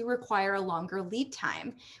of them do require a longer lead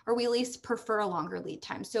time, or we at least prefer a longer lead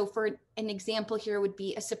time. So for an example here would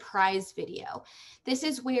be a surprise video. This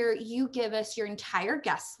is where you give us your entire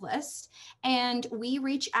guest list, and we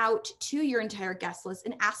reach out to your entire guest list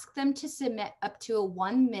and ask them to submit up to a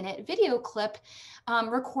 1-minute video clip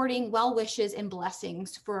recording well wishes and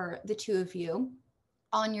blessings for the two of you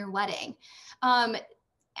on your wedding.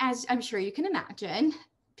 As I'm sure you can imagine,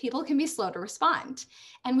 people can be slow to respond,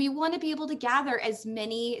 and we want to be able to gather as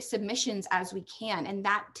many submissions as we can. And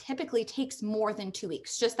that typically takes more than 2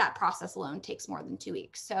 weeks. Just that process alone takes more than 2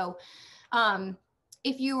 weeks. So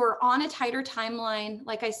if you are on a tighter timeline,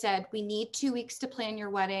 like I said, we need 2 weeks to plan your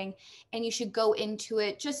wedding, and you should go into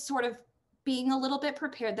it just sort of being a little bit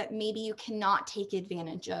prepared that maybe you cannot take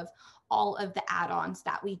advantage of all of the add-ons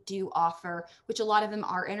that we do offer, which a lot of them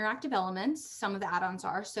are interactive elements. Some of the add-ons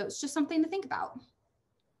are, so it's just something to think about.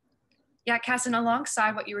 Yeah, Cass, and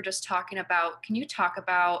alongside what you were just talking about, can you talk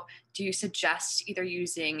about, do you suggest either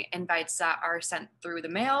using invites that are sent through the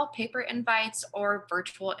mail, paper invites, or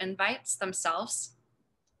virtual invites themselves?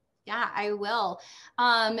 Yeah, I will.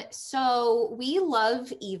 So we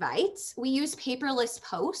love Evites. We use Paperless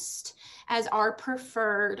Post as our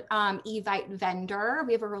preferred Evite vendor.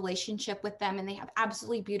 We have a relationship with them, and they have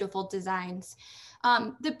absolutely beautiful designs.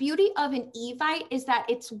 The beauty of an Evite is that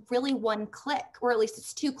it's really one click, or at least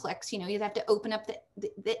it's 2 clicks. You know, you have to open up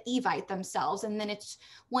the Evite themselves, and then it's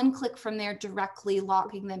 1 click from there directly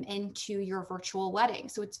logging them into your virtual wedding.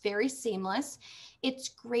 So it's very seamless. It's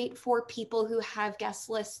great for people who have guest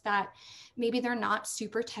lists that maybe they're not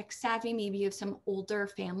super tech savvy. Maybe you have some older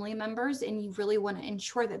family members and you really want to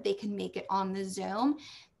ensure that they can make it on the Zoom.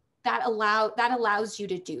 That allows you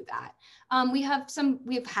to do that.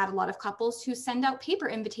 We've had a lot of couples who send out paper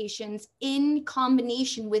invitations in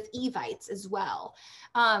combination with Evites as well.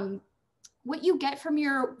 What you get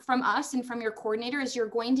from us and from your coordinator is you're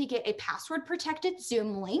going to get a password protected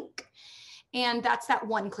Zoom link. And that's that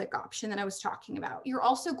 1-click option that I was talking about. You're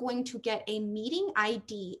also going to get a meeting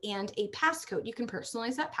ID and a passcode. You can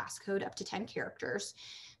personalize that passcode up to 10 characters,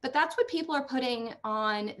 but that's what people are putting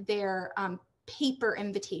on their paper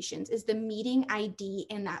invitations, is the meeting ID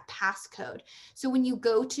and that passcode. So when you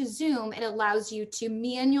go to Zoom, it allows you to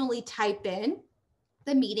manually type in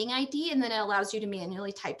the meeting ID, and then it allows you to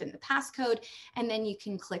manually type in the passcode, and then you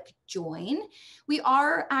can click join. We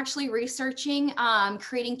are actually researching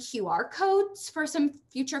creating QR codes for some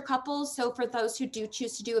future couples. So for those who do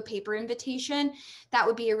choose to do a paper invitation, that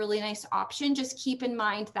would be a really nice option. Just keep in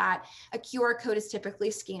mind that a QR code is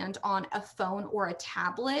typically scanned on a phone or a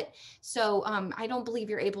tablet. So I don't believe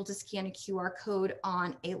you're able to scan a QR code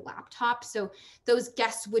on a laptop. So those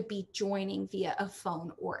guests would be joining via a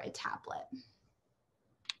phone or a tablet.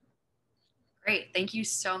 Great, thank you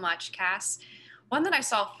so much, Cass. One that I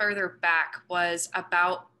saw further back was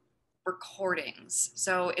about recordings.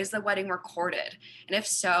 So is the wedding recorded? And if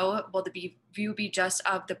so, will the view be just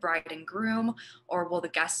of the bride and groom, or will the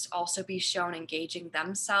guests also be shown engaging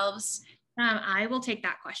themselves? I will take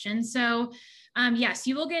that question. So yes,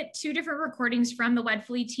 you will get 2 different recordings from the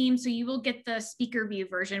Wedfuly team. So you will get the speaker view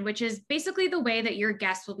version, which is basically the way that your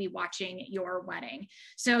guests will be watching your wedding.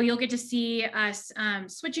 So you'll get to see us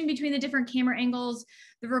switching between the different camera angles.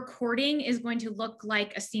 The recording is going to look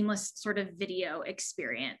like a seamless sort of video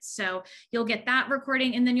experience. So you'll get that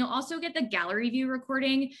recording, and then you'll also get the gallery view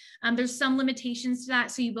recording. There's some limitations to that.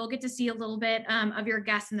 So you will get to see a little bit of your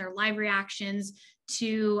guests and their live reactions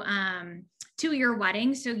to your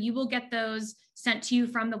wedding. So you will get those sent to you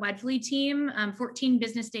from the Wedfuly team 14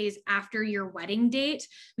 business days after your wedding date.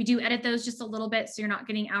 We do edit those just a little bit, so you're not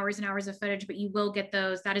getting hours and hours of footage, but you will get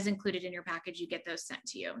those. That is included in your package. You get those sent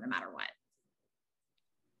to you no matter what.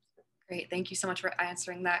 Great, thank you so much for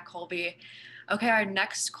answering that, Colby. Okay, our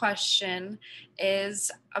next question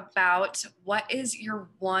is about what is your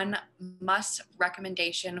one must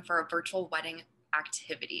recommendation for a virtual wedding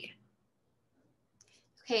activity?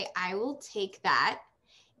 Okay, I will take that.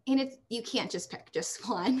 And you can't just pick just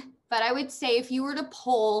one, but I would say if you were to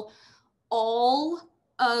poll all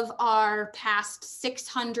of our past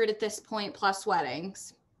 600 at this point plus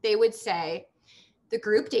weddings, they would say the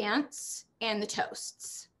group dance and the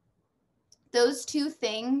toasts. Those 2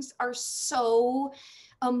 things are so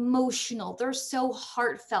emotional. They're so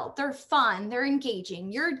heartfelt. They're fun. They're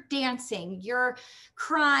engaging. You're dancing. You're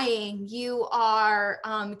crying. You are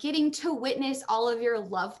getting to witness all of your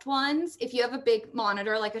loved ones. If you have a big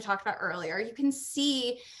monitor, like I talked about earlier, you can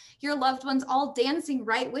see your loved ones all dancing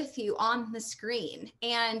right with you on the screen.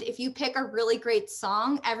 And if you pick a really great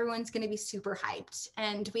song, everyone's going to be super hyped.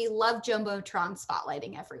 And we love Jumbotron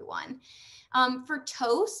spotlighting everyone. For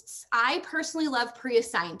toasts, I personally love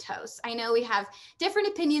pre-assigned toasts. I know we have different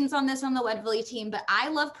opinions on this on the Wedfuly team, but I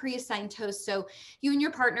love pre-assigned toasts. So you and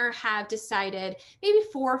your partner have decided maybe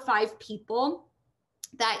 4 or 5 people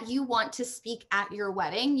that you want to speak at your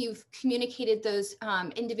wedding. You've communicated those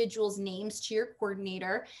individuals' names to your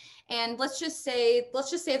coordinator, and let's just say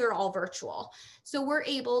they're all virtual. So we're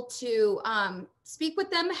able to speak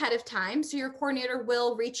with them ahead of time. So your coordinator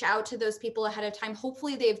will reach out to those people ahead of time.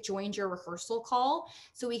 Hopefully they've joined your rehearsal call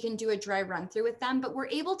so we can do a dry run through with them, but we're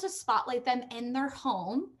able to spotlight them in their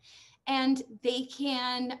home. And they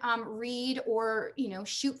can read or,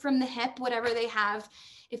 shoot from the hip, whatever they have,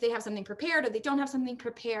 if they have something prepared or they don't have something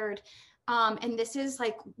prepared. And this is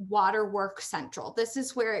like Waterwork Central. This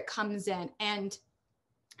is where it comes in. And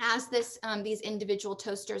as these individual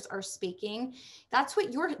toasters are speaking, that's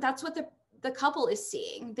what the couple is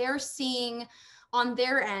seeing. They're seeing on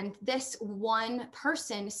their end this one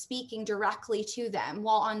person speaking directly to them,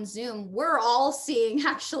 while on Zoom we're all seeing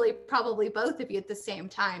actually probably both of you at the same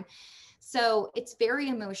time. So it's very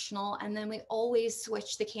emotional. And then we always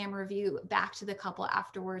switch the camera view back to the couple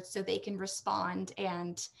afterwards so they can respond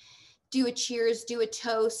and do a cheers, do a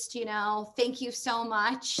toast, thank you so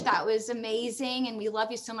much. That was amazing. And we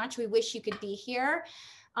love you so much. We wish you could be here.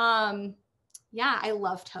 Yeah, I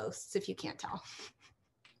love toasts, if you can't tell.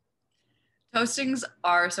 Toastings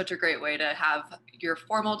are such a great way to have your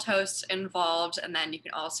formal toasts involved, and then you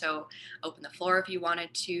can also open the floor if you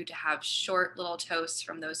wanted to have short little toasts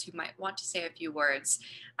from those who might want to say a few words.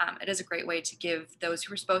 It is a great way to give those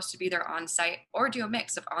who are supposed to be there on site, or do a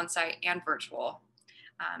mix of on site and virtual,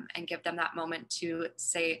 and give them that moment to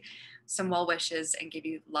say some well wishes and give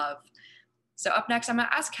you love. So up next, I'm going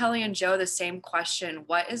to ask Kelly and Joe the same question.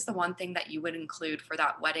 What is the one thing that you would include for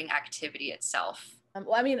that wedding activity itself?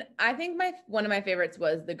 Well, I mean, I think one of my favorites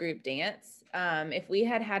was the group dance. If we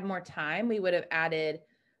had more time, we would have added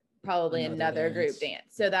probably another group dance.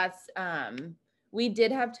 So that's, we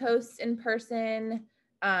did have toasts in person,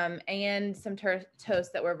 and some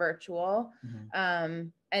toasts that were virtual. Mm-hmm.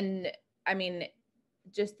 And I mean,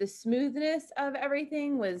 just the smoothness of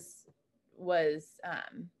everything was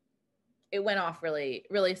it went off really,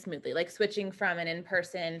 really smoothly, like switching from an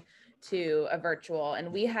in-person to a virtual.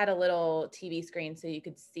 And we had a little TV screen so you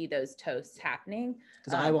could see those toasts happening.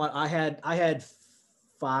 Because I had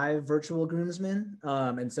 5 virtual groomsmen.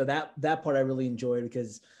 And so that part I really enjoyed,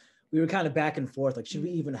 because we were kind of back and forth, like, should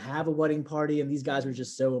we even have a wedding party? And these guys were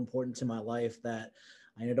just so important to my life that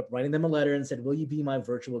I ended up writing them a letter and said, will you be my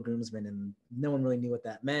virtual groomsman? And no one really knew what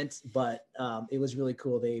that meant, but it was really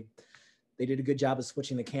cool. They did a good job of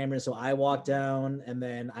switching the camera. So I walked down, and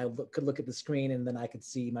then I could look at the screen, and then I could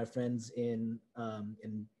see my friends in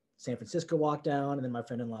San Francisco walk down, and then my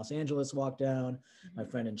friend in Los Angeles walked down, my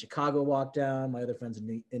friend in Chicago walked down, my other friends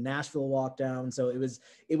in Nashville walked down. So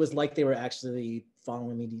it was like they were actually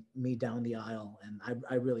following me down the aisle, and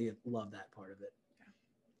I really love that part of it.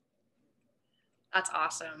 That's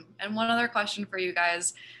awesome. And one other question for you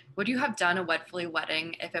guys. Would you have done a Wedfuly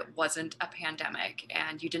wedding if it wasn't a pandemic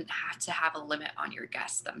and you didn't have to have a limit on your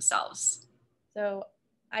guests themselves? So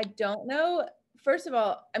I don't know. First of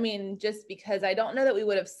all, I mean, just because I don't know that we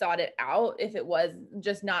would have sought it out if it was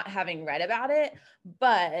just not having read about it.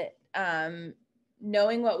 But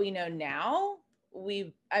knowing what we know now,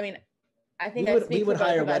 I think we would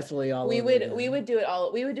hire Wedfuly all over again. We would do it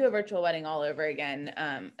all. We would do a virtual wedding all over again,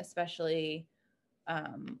 especially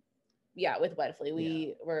with Wedfuly.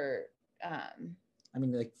 We were I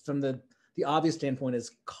mean, like, from the obvious standpoint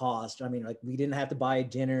is cost. I mean, like, we didn't have to buy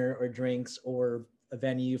dinner or drinks or a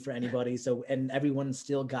venue for anybody. So, and everyone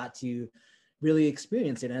still got to really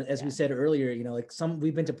experience it. And as we said earlier, you know, like,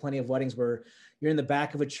 we've been to plenty of weddings where you're in the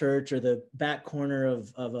back of a church or the back corner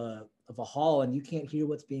of a hall, and you can't hear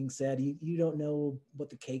what's being said. You don't know what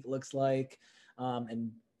the cake looks like.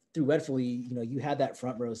 And through Wedfuly, you know, you had that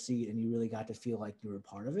front row seat, and you really got to feel like you were a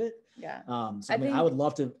part of it. Yeah. So I would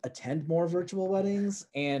love to attend more virtual weddings,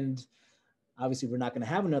 and obviously we're not going to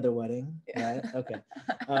have another wedding, right? Okay.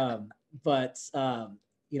 But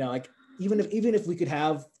you know, like, even if we could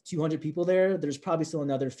have 200 people there, there's probably still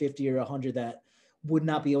another 50 or 100 that would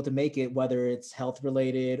not be able to make it, whether it's health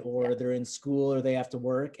related or they're in school or they have to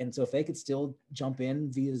work. And so if they could still jump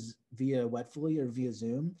in via Wedfuly or via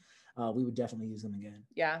Zoom, we would definitely use them again.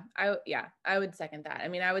 I would second that. I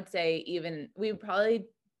mean, I would say we would probably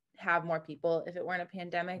have more people if it weren't a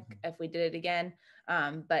pandemic, if we did it again.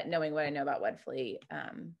 But knowing what I know about Wedfuly,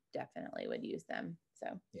 definitely would use them.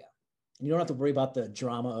 So yeah. And you don't have to worry about the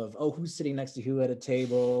drama of, who's sitting next to who at a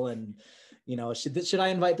table, and, you know, should I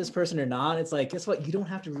invite this person or not? It's like, guess what? You don't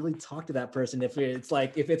have to really talk to that person if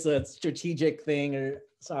it's a strategic thing. Or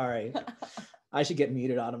sorry, I should get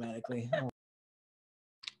muted automatically.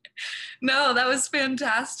 No, that was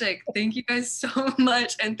fantastic. Thank you guys so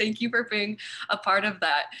much. And thank you for being a part of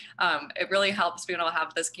that. It really helps being able to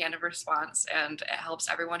have this candid response, and it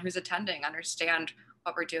helps everyone who's attending understand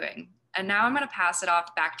what we're doing. And now I'm going to pass it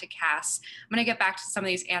off back to Cass. I'm going to get back to some of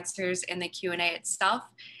these answers in the Q&A itself,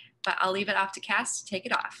 but I'll leave it off to Cass to take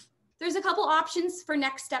it off. There's a couple options for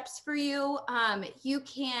next steps for you. You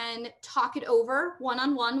can talk it over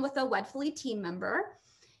one-on-one with a Wedfuly team member.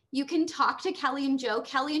 You can talk to Kelly and Joe.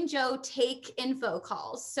 Kelly and Joe take info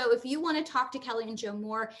calls. So if you want to talk to Kelly and Joe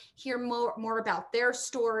more, hear more about their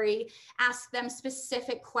story, ask them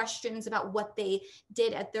specific questions about what they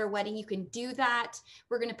did at their wedding, you can do that.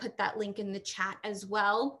 We're going to put that link in the chat as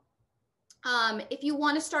well. If you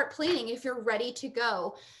want to start planning, if you're ready to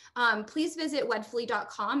go, please visit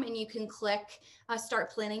wedfuly.com, and you can click start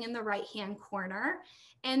planning in the right-hand corner.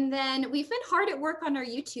 And then we've been hard at work on our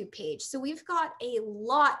YouTube page. So we've got a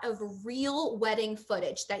lot of real wedding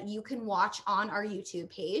footage that you can watch on our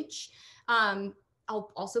YouTube page.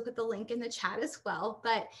 I'll also put the link in the chat as well,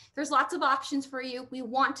 but there's lots of options for you. We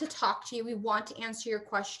want to talk to you. We want to answer your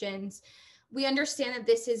questions. We understand that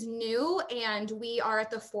this is new, and we are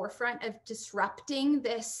at the forefront of disrupting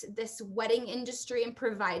this wedding industry and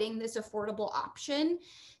providing this affordable option.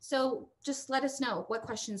 So just let us know what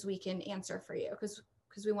questions we can answer for you, because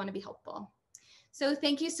we want to be helpful. So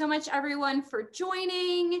thank you so much, everyone, for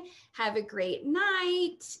joining. Have a great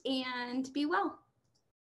night and be well.